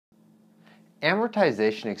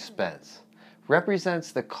Amortization expense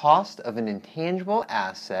represents the cost of an intangible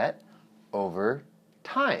asset over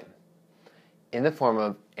time in the form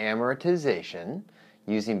of amortization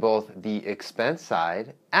using both the expense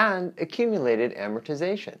side and accumulated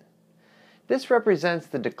amortization. This represents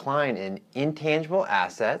the decline in intangible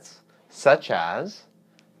assets such as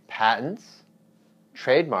patents,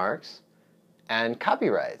 trademarks, and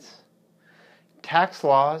copyrights. Tax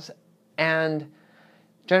laws and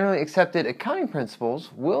generally accepted accounting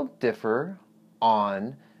principles will differ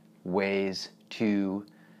on ways to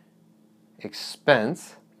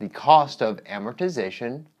expense the cost of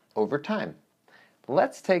amortization over time.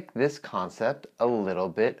 Let's take this concept a little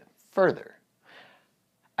bit further.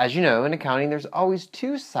 As you know, in accounting, there's always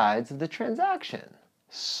two sides of the transaction.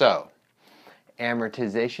 So,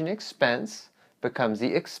 amortization expense becomes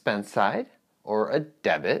the expense side, or a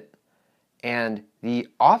debit, and the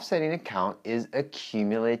offsetting account is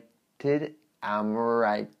accumulated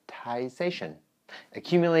amortization.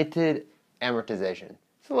 Accumulated amortization.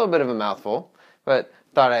 It's a little bit of a mouthful, but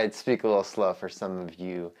thought I'd speak a little slow for some of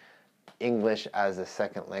you English as a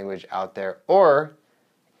second language out there, or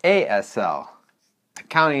ASL,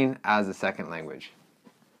 accounting as a second language.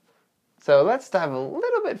 So let's dive a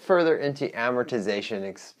little bit further into amortization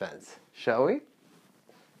expense, shall we?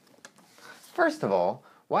 First of all,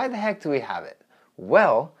 why the heck do we have it?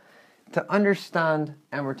 Well, to understand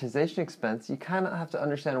amortization expense, you kind of have to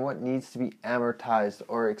understand what needs to be amortized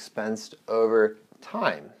or expensed over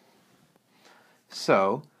time.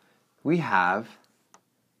 So, we have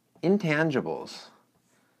intangibles.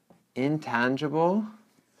 Intangible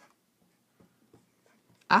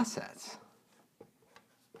assets.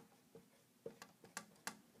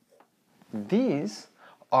 These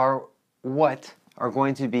are what are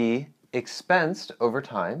going to be expensed over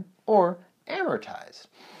time or amortized.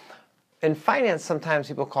 In finance, sometimes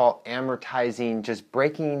people call amortizing just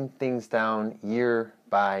breaking things down year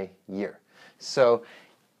by year. So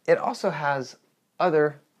it also has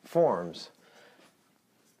other forms.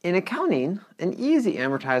 In accounting, an easy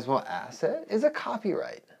amortizable asset is a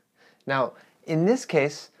copyright. Now, in this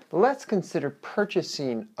case, let's consider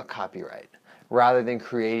purchasing a copyright rather than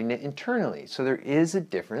creating it internally. So there is a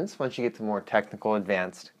difference once you get to more technical,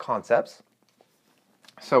 advanced concepts.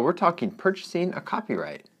 So we're talking purchasing a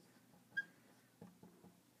copyright.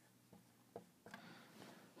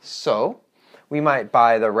 So we might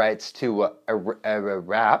buy the rights to a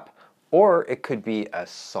rap, or it could be a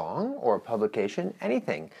song or a publication,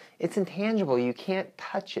 anything. It's intangible, you can't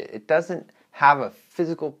touch it. It doesn't have a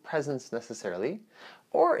physical presence necessarily,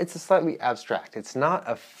 or it's a slightly abstract. It's not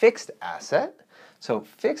a fixed asset. So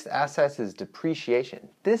fixed assets is depreciation.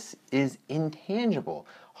 This is intangible,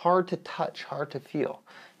 hard to touch, hard to feel.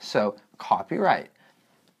 So copyright.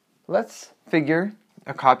 Let's figure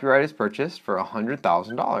a copyright is purchased for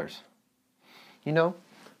 $100,000. You know,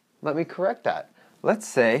 let me correct that. Let's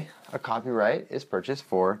say a copyright is purchased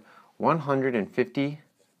for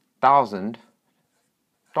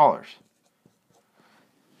 $150,000.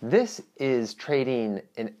 This is trading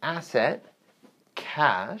an asset,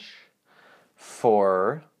 cash,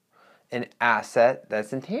 for an asset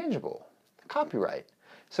that's intangible, copyright.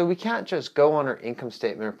 So we can't just go on our income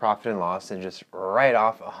statement or profit and loss and just write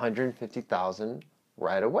off $150,000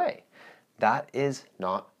 right away. That is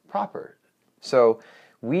not proper. So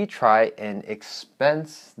we try and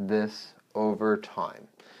expense this over time.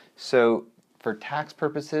 So for tax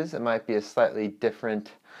purposes, it might be a slightly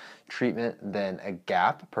different treatment than a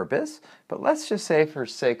GAAP purpose, but let's just say for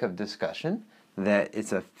sake of discussion that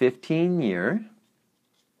it's a 15-year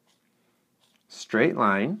straight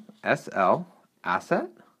line SL asset.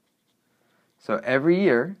 So every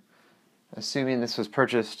year, assuming this was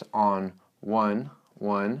purchased on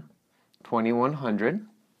 1/1/2100,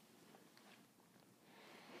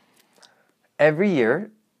 every year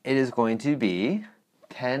it is going to be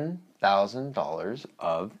 $10,000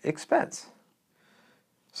 of expense.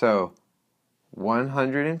 So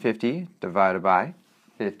 150 divided by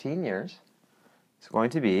 15 years is going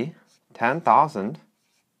to be $10,000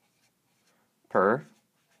 per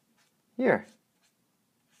year.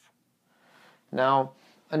 Now,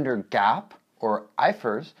 under GAAP or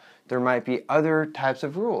IFRS, there might be other types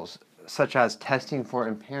of rules, such as testing for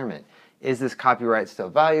impairment. Is this copyright still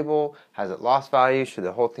valuable? Has it lost value? Should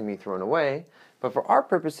the whole thing be thrown away? But for our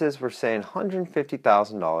purposes, we're saying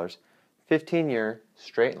 $150,000, 15-year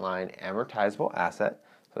straight line amortizable asset,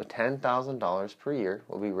 so $10,000 per year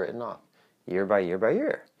will be written off year by year by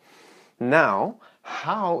year. Now,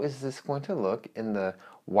 how is this going to look in the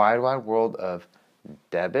wide world of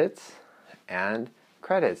debits and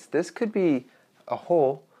credits? This could be a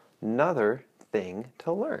whole nother thing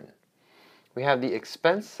to learn. we have the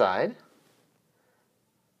expense side,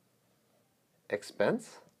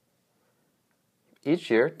 expense, each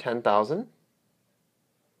year 10,000,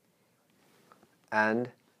 and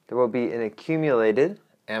there will be an accumulated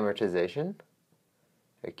amortization.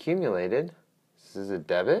 Accumulated, this is a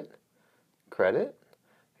debit, credit,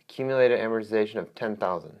 accumulated amortization of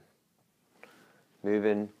 10,000.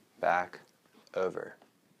 Moving back over.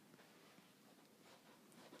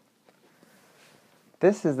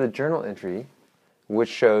 This is the journal entry which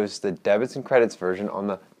shows the debits and credits version on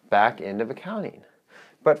the back end of accounting.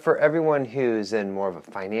 But for everyone who's in more of a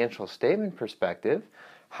financial statement perspective,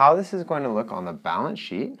 how this is going to look on the balance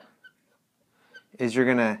sheet is you're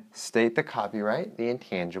going to state the copyright, the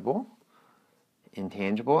intangible.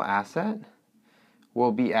 Intangible asset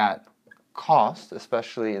will be at cost,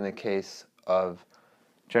 especially in the case of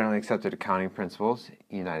generally accepted accounting principles,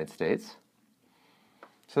 United States.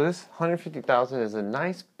 So this $150,000 is a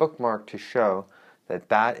nice bookmark to show that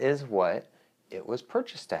that is what it was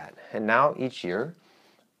purchased at. And now each year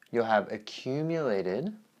you'll have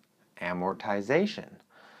accumulated amortization.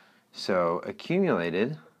 So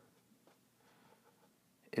accumulated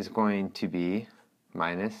is going to be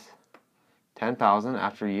minus 10,000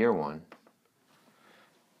 after year one.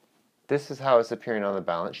 This is how it's appearing on the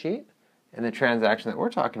balance sheet. And the transaction that we're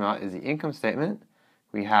talking about is the income statement.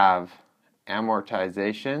 We have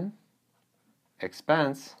amortization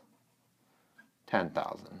expense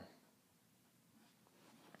 10,000.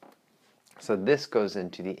 So this goes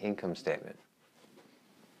into the income statement.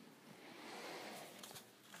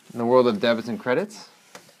 In the world of debits and credits,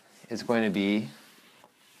 it's going to be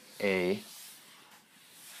a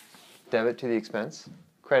debit to the expense,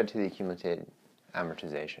 credit to the accumulated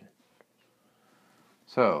amortization.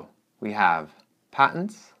 So we have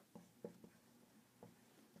patents,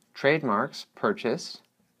 trademarks purchased,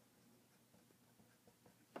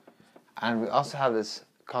 and we also have this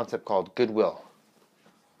concept called goodwill.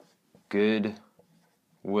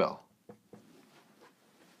 Goodwill.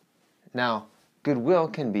 Now, goodwill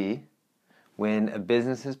can be when a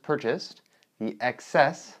business is purchased, the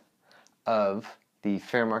excess of the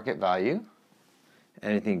fair market value.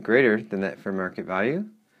 Anything greater than that fair market value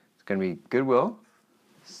is going to be goodwill,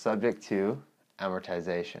 subject to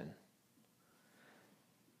amortization.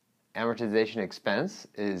 Amortization expense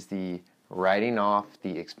is the writing off,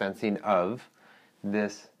 the expensing of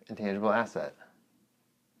this intangible asset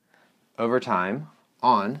over time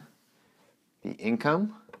on the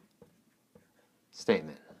income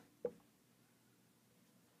statement,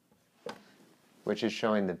 which is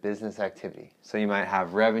showing the business activity. So you might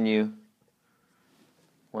have revenue,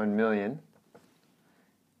 1 million,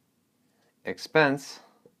 expense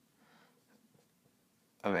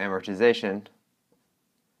of amortization,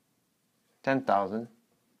 10,000,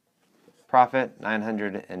 profit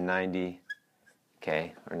 990K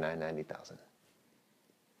or 990,000.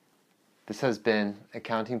 This has been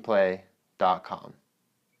accountingplay.com.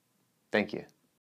 Thank you.